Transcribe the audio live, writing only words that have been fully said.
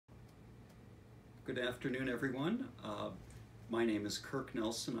Good afternoon, everyone. My name is Kirk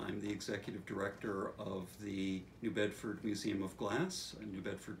Nelson. I'm the Executive Director of the New Bedford Museum of Glass in New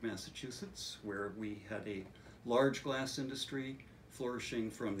Bedford, Massachusetts, where we had a large glass industry flourishing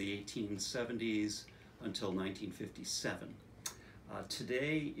from the 1870s until 1957.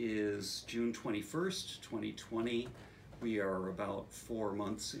 Today is June 21st, 2020. We are about 4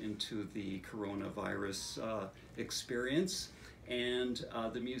 months into the coronavirus experience. And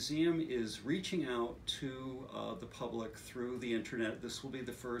the museum is reaching out to the public through the internet. This will be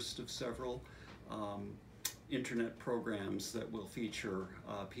the first of several internet programs that will feature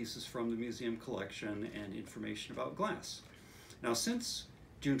pieces from the museum collection and information about glass. Now, since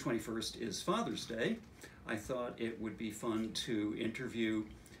June 21st is Father's Day, I thought it would be fun to interview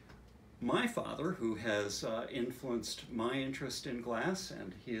my father, who has influenced my interest in glass,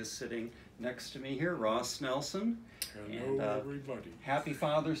 and he is sitting next to me here, Ross Nelson. Hello, and, everybody. Happy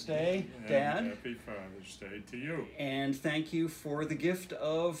Father's Day, And Dad. Happy Father's Day to you. And thank you for the gift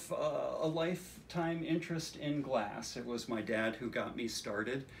of a lifetime interest in glass. It was my dad who got me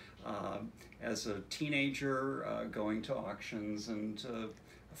started as a teenager, going to auctions and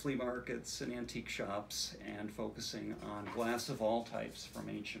flea markets and antique shops and focusing on glass of all types, from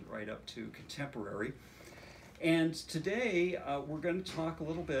ancient right up to contemporary. And today we're going to talk a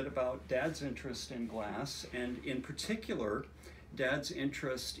little bit about Dad's interest in glass, and in particular Dad's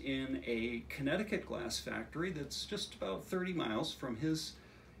interest in a Connecticut glass factory that's just about 30 miles from his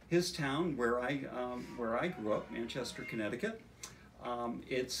town where I grew up, Manchester, Connecticut.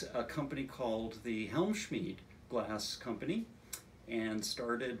 It's a company called the Helmschmied Glass Company, and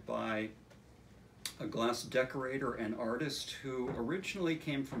started by a glass decorator and artist who originally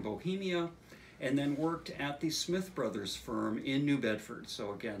came from Bohemia and then worked at the Smith Brothers firm in New Bedford.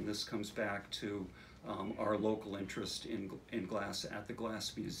 So again, this comes back to our local interest in glass at the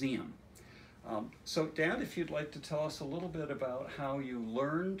Glass Museum. So Dad, if you'd like to tell us a little bit about how you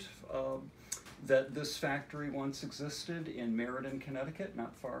learned that this factory once existed in Meriden, Connecticut,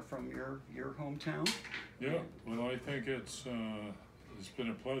 not far from your hometown. Yeah, well, I think it's been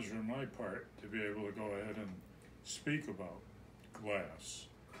a pleasure on my part to be able to go ahead and speak about glass.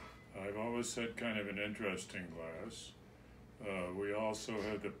 I've always had kind of an interest in glass. We also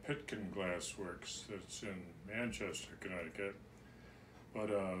had the Pitkin Glass Works that's in Manchester, Connecticut. But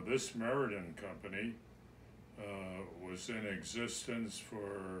this Meriden company was in existence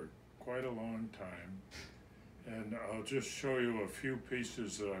for quite a long time. And I'll just show you a few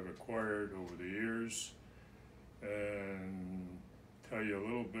pieces that I've acquired over the years and tell you a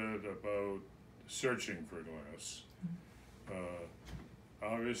little bit about searching for glass.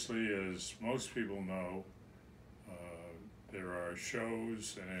 Obviously, as most people know, there are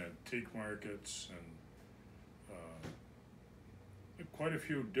shows and antique markets and quite a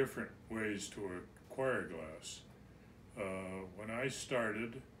few different ways to acquire glass. When I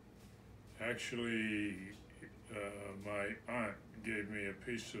started, actually, my aunt gave me a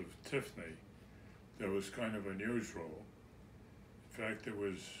piece of Tiffany that was kind of unusual. In fact, it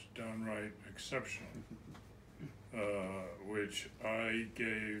was downright exceptional, which I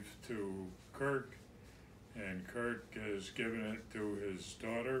gave to Kirk, and Kirk has given it to his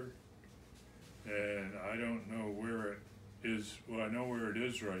daughter, and I don't know where it is. Well, I know where it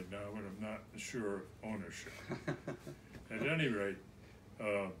is right now, but I'm not sure of ownership. At any rate,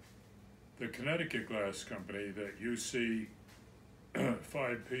 the Connecticut Glass Company that you see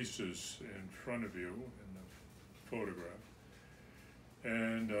 5 pieces in front of you in the photograph,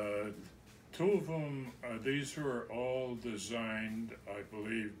 and 2 of them, these were all designed, I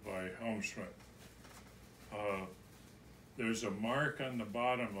believe, by Helmschmied. There's a mark on the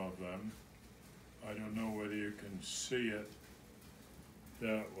bottom of them. I don't know whether you can see it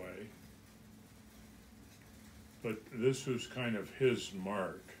that way, but this was kind of his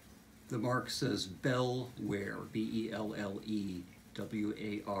mark. The mark says Bellware, B-E-L-L-E,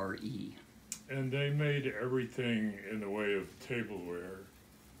 W-A-R-E. And they made everything in the way of tableware,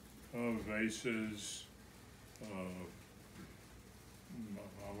 vases, I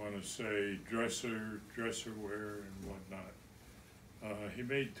want to say dresserware and whatnot. He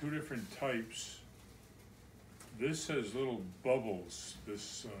made 2 different types. This has little bubbles,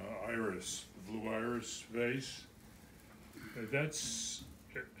 this iris, blue iris vase. That's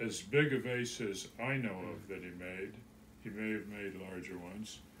as big a vase as I know of that he made. He may have made larger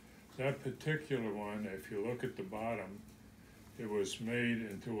ones. That particular one, if you look at the bottom, it was made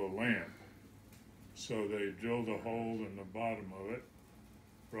into a lamp. So they drilled a hole in the bottom of it,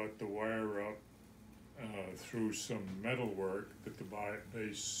 brought the wire up through some metal work that the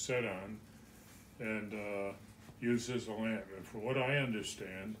base set on, and used as a lamp. And from what I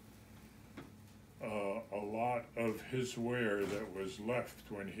understand, a lot of his wear that was left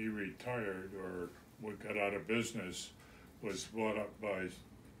when he retired or got out of business was bought up by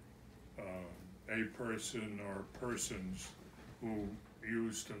a person or persons who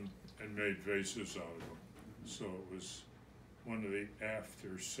used them and made vases out of them. So it was one of the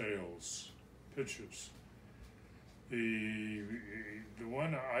after sales pitches. The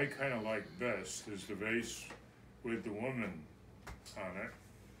one I kind of like best is the vase with the woman on it,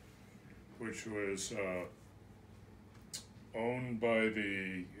 which was owned by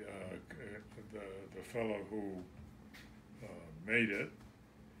the fellow who made it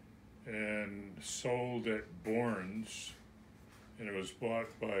and sold at Bourne's, and it was bought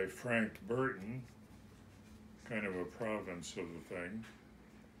by Frank Burton, kind of a province of the thing,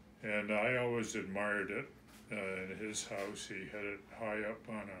 and I always admired it. In his house, he had it high up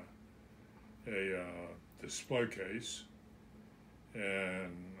on a display case,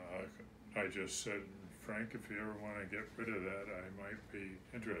 and I just said, Frank, if you ever want to get rid of that, I might be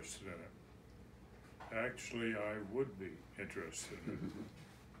interested in it. Actually, I would be interested in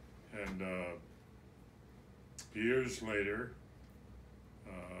it. And years later,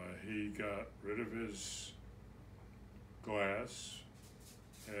 he got rid of his glass,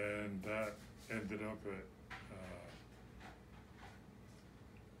 and that ended up at,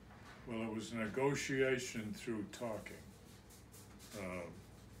 well, it was a negotiation through talking.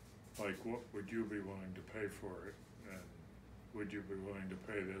 Like, what would you be willing to pay for it? And would you be willing to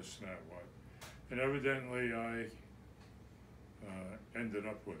pay this and that what? And evidently I ended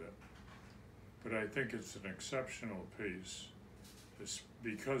up with it. But I think it's an exceptional piece. It's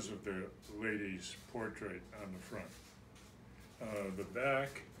because of the lady's portrait on the front. The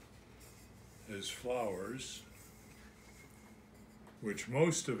back is flowers, which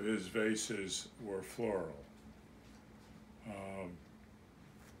most of his vases were floral.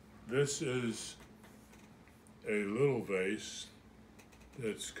 This is a little vase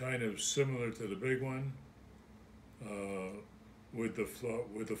that's kind of similar to the big one, with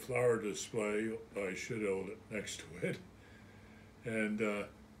the flower display. I should hold it next to it. And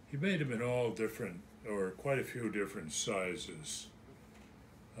he made them in all different, or quite a few different sizes.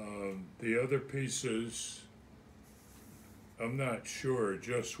 The other pieces, I'm not sure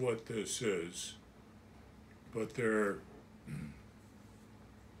just what this is, but they're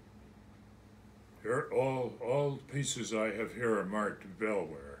all pieces I have here are marked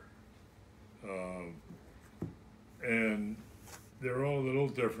Bellware, and they're all a little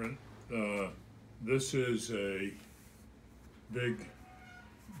different. This is a big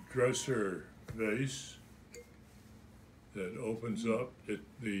dresser vase that opens up.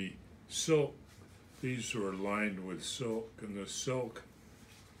 The silk, these were lined with silk, and the silk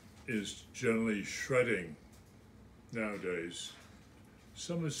is generally shredding nowadays.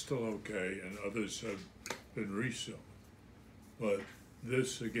 Some is still okay, and others have been resealed. But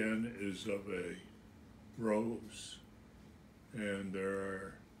this again is of a rose, and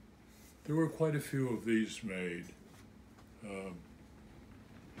there were quite a few of these made.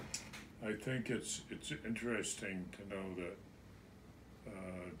 I think it's interesting to know that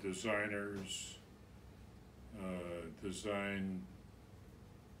designers design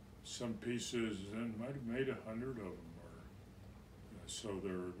some pieces and might have made 100 of them. So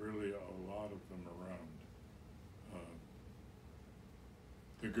there are really a lot of them around.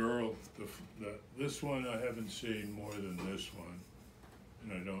 The girl, this one I haven't seen more than this one,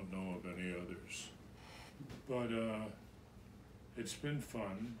 and I don't know of any others. But it's been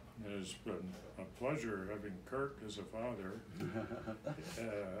fun. It's been a pleasure having Kirk as a father.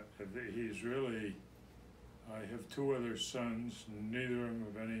 He's really, I have 2 other sons, neither of them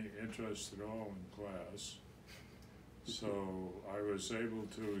have any interest at all in class. So I was able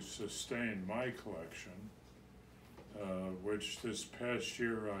to sustain my collection, which this past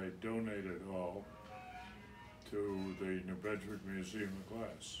year I donated all to the New Bedford Museum of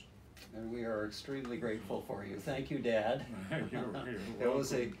Glass. And we are extremely grateful for you. Thank you, Dad. You're It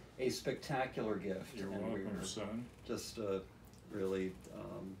was a spectacular gift. You're and welcome, we were son. just really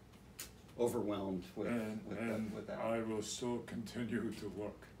overwhelmed with that. I will still continue to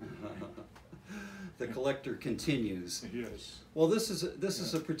look. The collector continues. Yes. Well, this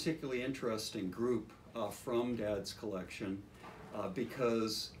is a particularly interesting group from Dad's collection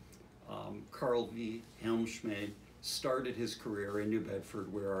because Carl V. Helmschmied started his career in New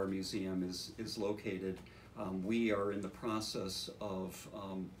Bedford, where our museum is located. We are in the process of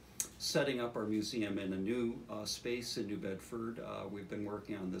setting up our museum in a new space in New Bedford. We've been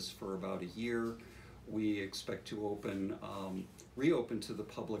working on this for about a year. We expect to reopen to the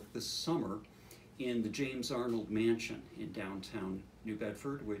public this summer in the James Arnold Mansion in downtown New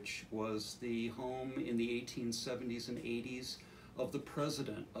Bedford, which was the home in the 1870s and 80s of the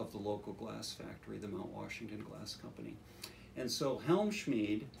president of the local glass factory, the Mount Washington Glass Company. And so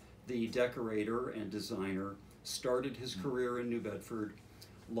Helmschmied, the decorator and designer, started his career in New Bedford.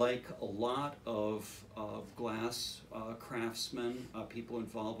 Like a lot of glass craftsmen, people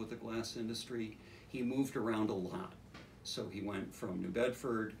involved with the glass industry, he moved around a lot. So he went from New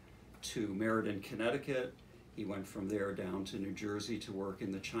Bedford to Meriden, Connecticut. He went from there down to New Jersey to work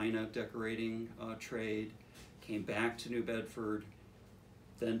in the china decorating trade, came back to New Bedford,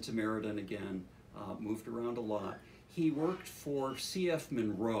 then to Meriden again, moved around a lot. He worked for C.F.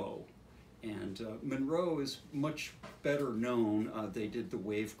 Monroe, and Monroe is much better known. They did the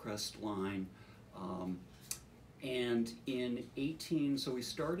Wavecrest line. And so he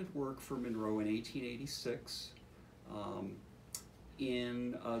started work for Monroe in 1886.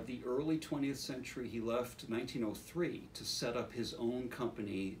 In the early 20th century, he left 1903 to set up his own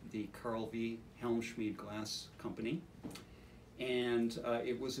company, the Carl V. Helmschmied Glass Company. And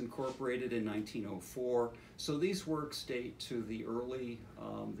it was incorporated in 1904. So these works date to the early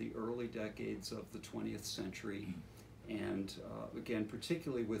decades of the 20th century. And again,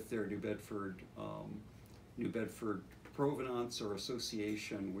 particularly with their New Bedford provenance or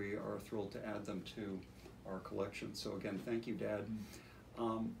association, we are thrilled to add them to our collection. So again, thank you, Dad.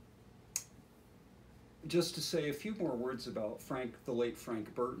 Just to say a few more words about the late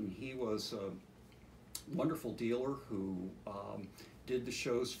Frank Burton. He was a wonderful dealer who did the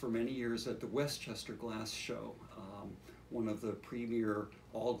shows for many years at the Westchester Glass Show, one of the premier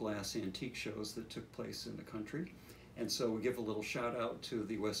all-glass antique shows that took place in the country. And so we give a little shout out to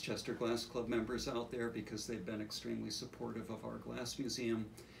the Westchester Glass Club members out there, because they've been extremely supportive of our glass museum,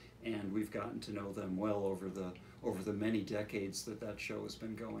 and we've gotten to know them well over the many decades that show has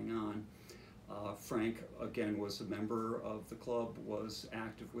been going on. Frank, again, was a member of the club, was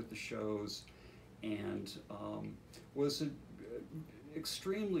active with the shows, and was an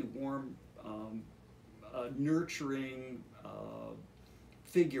extremely warm, nurturing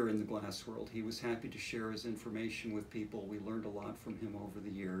figure in the glass world. He was happy to share his information with people. We learned a lot from him over the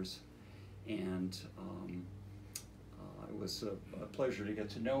years, and it was a pleasure to get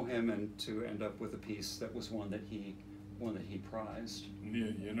to know him and to end up with a piece that was one that he prized.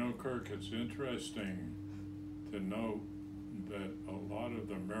 You know, Kirk, it's interesting to note that a lot of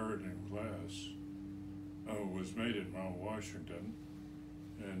the Meriden glass was made at Mount Washington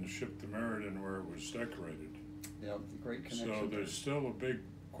and shipped to Meriden, where it was decorated. Yeah, great connection. So there's still a big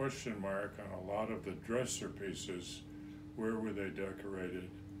question mark on a lot of the dresser pieces. Where were they decorated?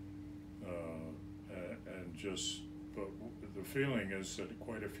 But the feeling is that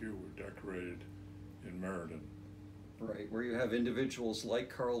quite a few were decorated in Meriden. Right, where you have individuals like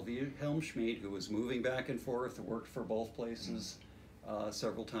Carl V. Helmschmied, who was moving back and forth, worked for both places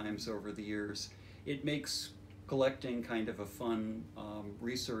several times over the years. It makes collecting kind of a fun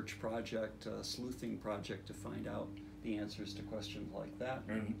research project, sleuthing project, to find out the answers to questions like that.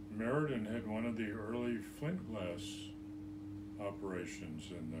 And Meriden had one of the early flint glass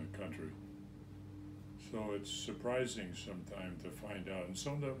operations in the country. So it's surprising sometimes to find out.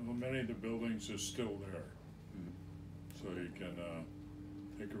 And many of the buildings are still there. So you can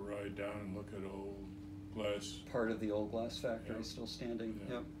take a ride down and look at old glass. Part of the old glass factory still standing.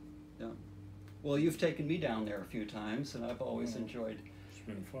 Yep. Yep. Well, you've taken me down there a few times, and I've always enjoyed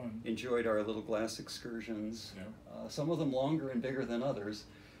been fun. Enjoyed our little glass excursions. Yeah. Some of them longer and bigger than others.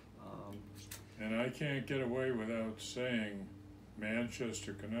 And I can't get away without saying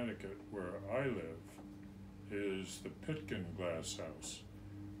Manchester, Connecticut, where I live, is the Pitkin Glass House,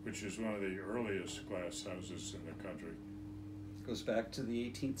 which is one of the earliest glass houses in the country. It goes back to the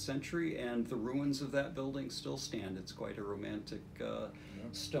 18th century, and the ruins of that building still stand. It's quite a romantic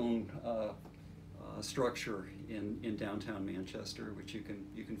stone structure in downtown Manchester, which you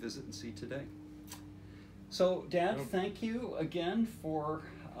can visit and see today. So, Dad, thank you again for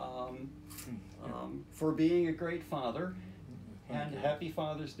being a great father, and happy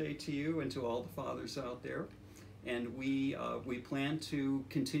Father's Day to you and to all the fathers out there. And we plan to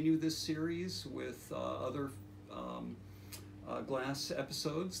continue this series with other glass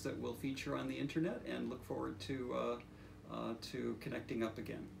episodes that will feature on the internet, and look forward to connecting up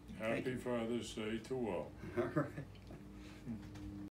again. Happy Father's Day to all. All right.